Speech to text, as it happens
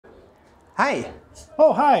Hi.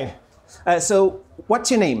 Oh, hi. So, what's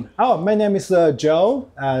your name? Oh, my name is Joe.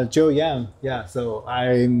 Joe Yang. Yeah, so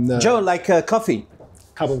I'm Joe, like coffee.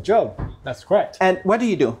 Cup of Joe. That's correct. And what do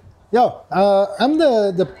you do? Yo, I'm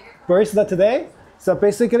the barista today. So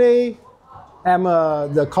basically,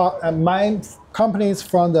 my company is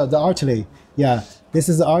from the Artley. Yeah, this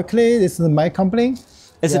is Artley. This is my company.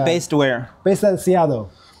 Is it based where? Based in Seattle.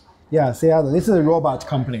 Yeah, Seattle. This is a robot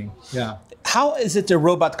company. Yeah. How is it a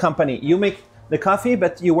robot company? You make the coffee,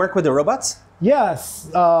 but you work with the robots? Yes.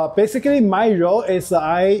 Basically, my role is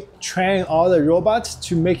I train all the robots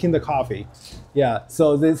to making the coffee. Yeah.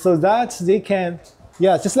 So that they can.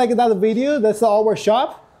 Yeah, just like that video. That's our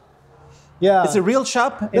shop. Yeah. It's a real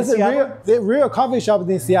shop in It's Seattle? a real coffee shop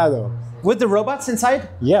in Seattle. With the robots inside?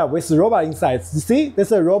 Yeah, with the robot inside. You see,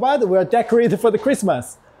 there's a robot. We're decorated for the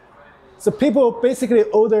Christmas. So people basically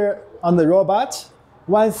order on the robot.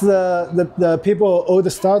 Once the people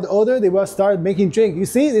order, they will start making drink. You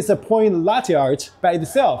see, it's a point latte art by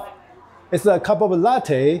itself. It's a cup of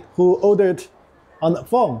latte who ordered on the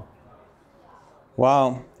phone.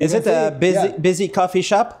 Wow. Is it a busy coffee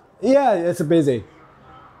shop? Yeah, it's busy.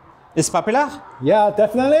 It's popular? Yeah,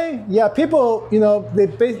 definitely. Yeah, people,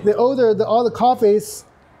 they order all the coffees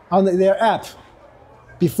on their app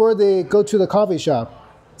before they go to the coffee shop.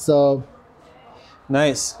 So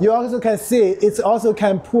nice. you also can see it also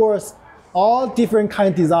can pour all different kind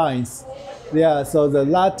of designs. Yeah, so the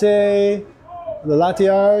latte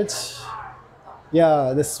art.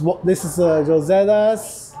 Yeah, this is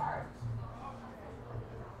Rosetta's.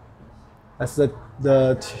 That's the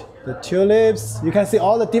tulips. You can see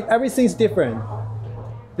all everything's different.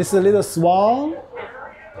 This is a little swan.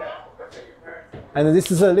 And this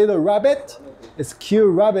is a little rabbit. It's a cute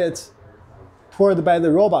rabbit poured by the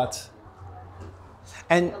robot.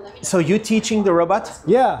 And so you teaching the robot?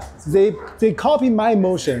 Yeah, they copy my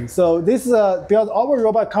motion. So this is because our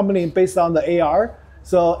robot company based on the AR.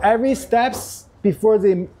 So every steps before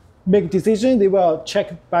they make decision, they will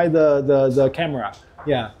check by the camera.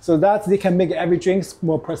 Yeah, so that they can make every drink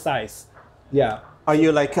more precise. Yeah. Are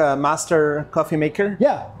you like a master coffee maker?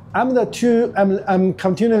 Yeah, I'm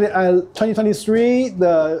continually 2023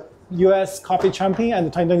 the U.S. coffee champion and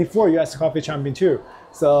 2024 U.S. coffee champion too.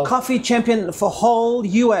 So coffee champion for whole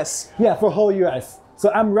U.S. Yeah, for whole U.S.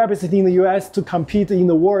 So I'm representing the U.S. to compete in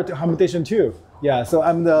the world competition too. Yeah, so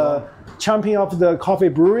I'm the champion of the coffee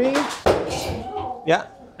brewing. Yeah.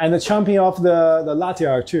 And the champion of the latte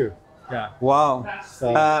art too. Yeah. Wow.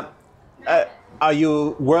 So, are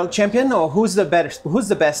you world champion or who's the best? Who's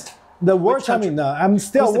the best? The world champion. No, I'm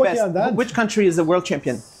still working on that. Which country is the world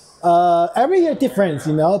champion? Every year different,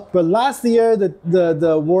 But last year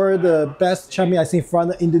the world best champion I think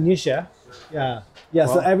from Indonesia. Yeah. Yeah.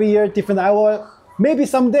 Wow. So every year different. Maybe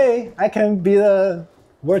someday I can be the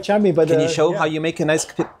world champion. But can you show how you make a nice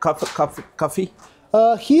coffee?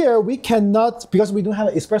 Here we cannot, because we don't have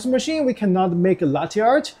an espresso machine. We cannot make a latte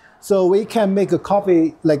art. So we can make a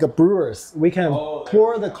coffee like a brewers. We can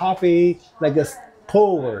pour the coffee like a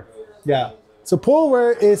pour over. Yeah. So pour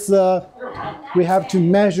over is we have to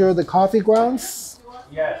measure the coffee grounds.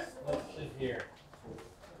 Yes, let's sit here.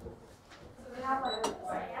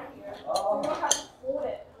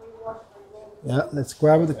 Yeah, let's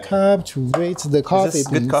grab the cup to rate the coffee. Is this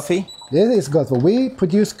good coffee? This is good. We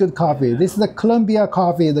produce good coffee. This is the Colombia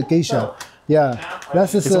coffee, the geisha. Yeah,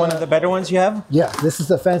 that's just one of the better ones you have. Yeah, this is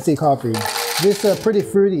the fancy coffee. This is pretty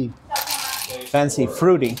fruity. Fancy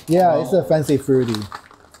fruity. Yeah, it's a fancy fruity.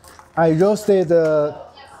 I roasted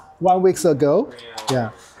 1 week ago. Yeah,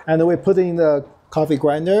 and we put it in the coffee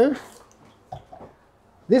grinder.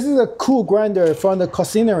 This is a cool grinder from the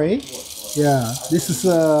Cocinery. Yeah, this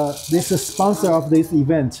is sponsor of this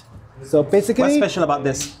event. So basically, what's special about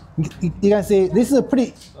this? You can see this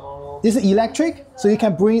is electric, so you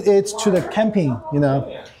can bring it to the camping,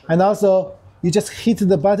 and also you just hit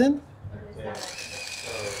the button.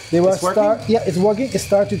 They will start. Working? Yeah, it's working. It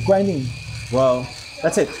started grinding. Wow,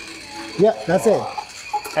 that's it. Yeah, that's it.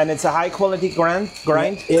 And it's a high quality grind.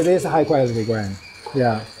 Yeah, it is a high quality grind.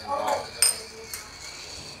 Yeah.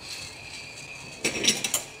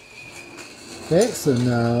 Okay, so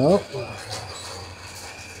now.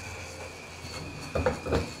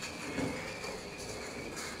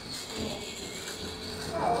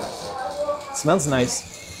 Smells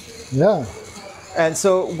nice. Yeah. And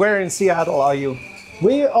so where in Seattle are you?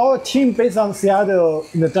 We are a team based on Seattle,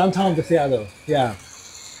 in the downtown of Seattle. Yeah.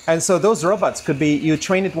 And so those robots could be, you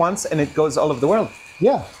train it once and it goes all over the world.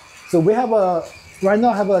 Yeah. So we have right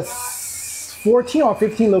now have 14 or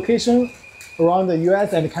 15 locations around the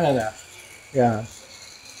US and Canada. Yeah.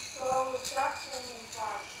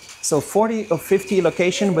 So 40 or 50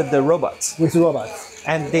 location with the robots. with robots.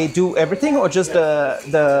 And they do everything or just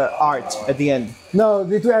the art at the end? No,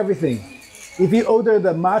 they do everything. If you order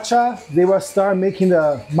the matcha, they will start making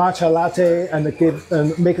the matcha latte and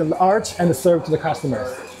make the art and serve to the customers.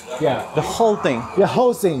 Yeah. The whole thing? The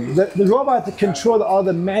whole thing. The robot controls all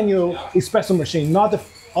the manual espresso machine, not the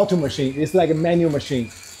auto machine. It's like a manual machine.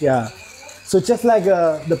 Yeah. So just like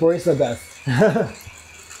the barista does.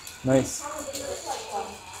 Nice.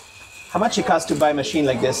 How much it costs to buy a machine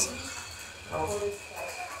like this?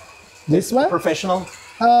 This one? Professional?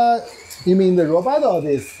 You mean the robot or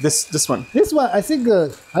this? This one. This one, I think,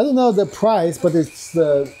 I don't know the price, but it's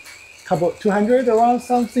couple 200 around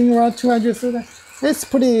something around 200. It's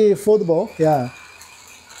pretty affordable. Yeah.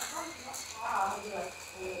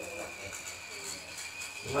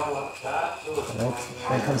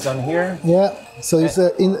 That comes down here. Yeah. So it's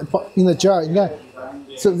in the jar. Yeah.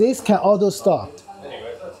 So this can auto stop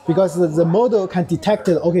because the model can detect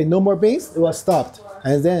it. Okay, no more beans. It was stopped,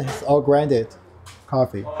 and then it's all grinded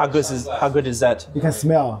coffee. How good is that? You can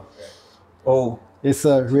smell. Oh, It's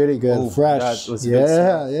really good, oh, fresh. that was a good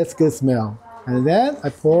smell. It's good smell. And then I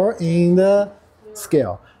pour in the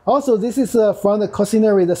scale. Also, this is from the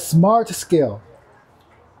Cocineri, the smart scale.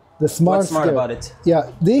 The smart What's smart scale. about it?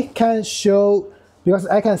 Yeah, they can show, because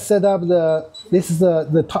I can set up this is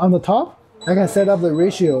the on the top. I can set up the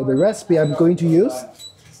ratio, the recipe I'm going to use.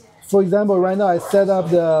 For example, right now I set up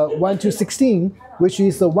the 1:16, which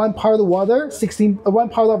is the 1 part of water, 1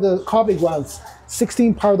 part of the coffee grounds,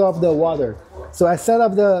 16 part of the water. So I set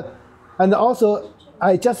up and also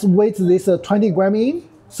I just weight this 20 gram in.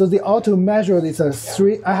 So the auto measure this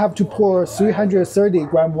I have to pour 330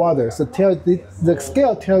 gram water. So the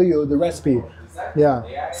scale tell you the recipe.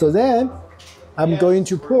 Yeah. So then I'm going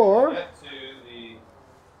to pour.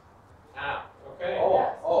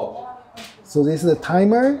 So this is the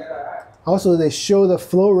timer. Also, they show the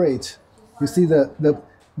flow rate. You see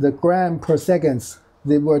the gram per seconds.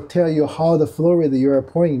 They will tell you how the flow rate that you are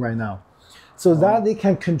pouring right now. So that they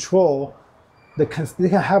can control, they can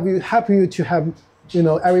help you to have,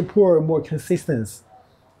 every pour more consistent.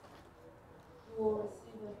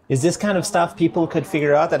 Is this kind of stuff people could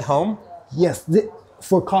figure out at home? Yes,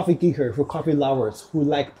 for coffee geekers, for coffee lovers who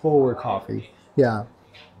like pour coffee. Yeah.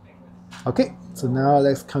 Okay, so now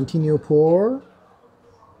let's continue pour.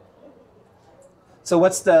 So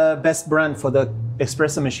what's the best brand for the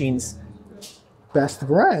espresso machines? Best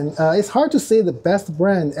brand? It's hard to say the best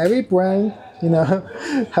brand. Every brand,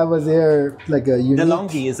 have their like a unique.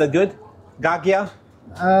 DeLonghi, is that good? Gaggia?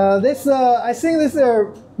 I think this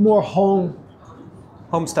are more home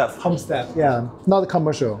Stuff. stuff. Yeah, not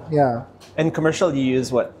commercial. Yeah. And commercial, you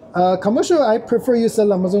use what? Commercial, I prefer use the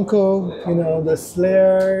Amazonco, the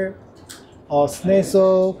Slayer or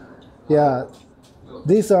Sneso. Yeah,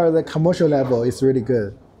 these are the commercial level. It's really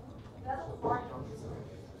good.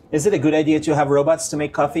 Is it a good idea to have robots to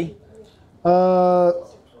make coffee?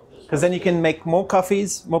 Because then you can make more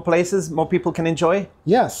coffees, more places, more people can enjoy?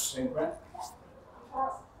 Yes.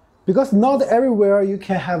 Because not everywhere you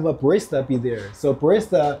can have a barista be there. So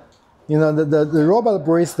barista, the robot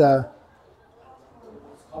barista.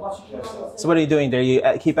 So what are you doing there? You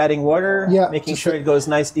keep adding water, Yeah, making sure it goes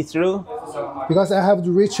nicely through? Because I have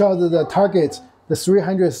to reach out to the target, the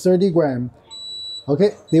 330 gram.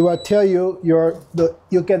 Okay, they will tell you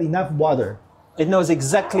you get enough water. It knows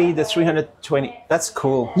exactly the 320. That's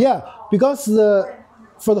cool. Yeah, because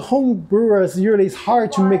for the home brewers, usually it's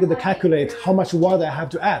hard to make the calculate how much water I have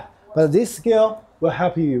to add. But this scale will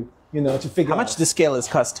help you, to figure How much the scale is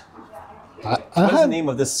cost? What's the name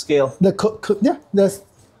of this scale? The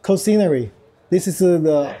Cocineri. This is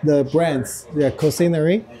the brands. The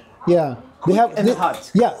Cocineri. Yeah. They have and hot.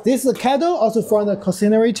 Yeah, this is a kettle also from the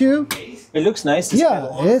Cocineri too. It looks nice. This Yeah,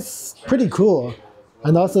 kettle. it's pretty cool.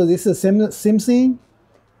 And also this is Simpson.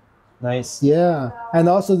 Nice. Yeah, and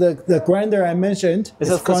also the grinder I mentioned Is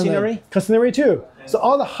it from the Cocineri? Cocineri too. So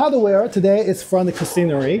all the hardware today is from the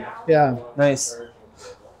Cocineri. Yeah. Nice.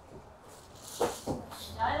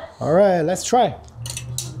 All right, let's try.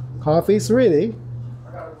 Coffee's ready.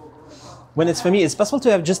 When it's for me, it's possible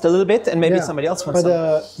to have just a little bit and maybe somebody else wants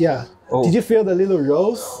some. Yeah. Oh. Did you feel the little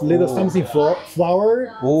rose, little something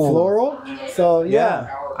flower, Oh. floral? So Yeah.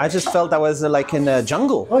 I just felt I was like in a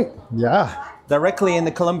jungle, Oh, yeah. directly in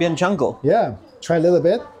the Colombian jungle. Yeah. Try a little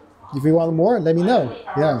bit. If you want more, let me know.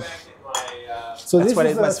 Yeah. So That's this what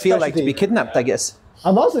is it a must feel like to be specialty. kidnapped, I guess.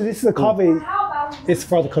 And also this is a coffee. It's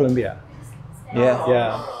from Colombia. Yeah.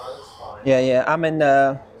 Yeah. Yeah. I'm in.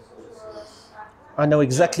 I know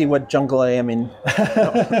exactly what jungle I am in.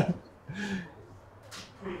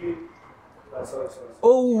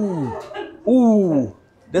 Oh, ooh,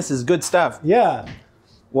 This is good stuff. Yeah,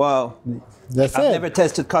 Wow. that's I've it. never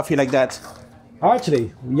tasted coffee like that.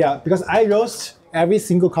 Actually, yeah, because I roast every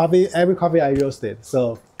coffee I roasted.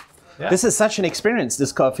 So This is such an experience,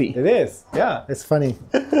 this coffee. it is. Yeah, it's funny.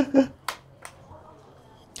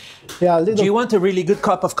 Yeah, a little. Do you want a really good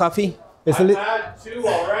cup of coffee? It's a I've little. had 2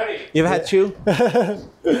 already. You've had 2?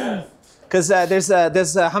 Because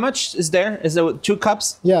there's how much is there? Is there 2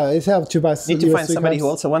 cups? Yeah, it have 2 bucks. Need to find somebody who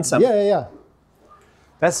also wants some. Yeah.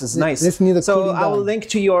 This is nice. This need a So cooling I will down. link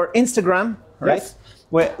to your Instagram, right? Yes.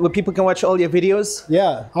 Where people can watch all your videos.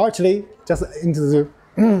 Yeah, actually, just into the.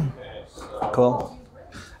 Cool.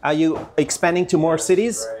 Are you expanding to more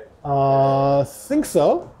cities? Think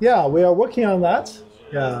so. Yeah, we are working on that.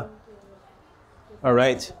 Yeah. All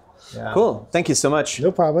right. Yeah. Cool. Thank you so much.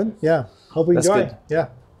 No problem. Yeah. Hope you That's enjoy. good. Yeah.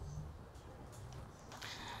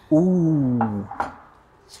 Ooh.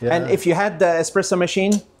 Yeah. And if you had the espresso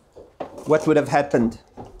machine, what would have happened?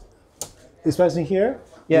 especially here.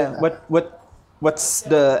 Yeah. What's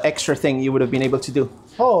the extra thing you would have been able to do?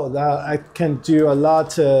 Oh, I can do a lot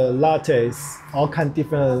lattes, all kind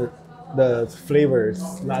different the flavors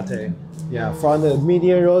latte. Yeah, from the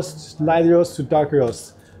medium roast, light roast to dark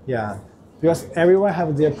roast. Yeah, because everyone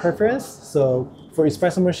have their preference. So for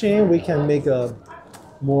espresso machine, we can make a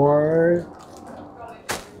more,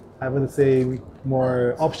 I would say,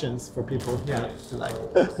 more options for people. Yeah, to like.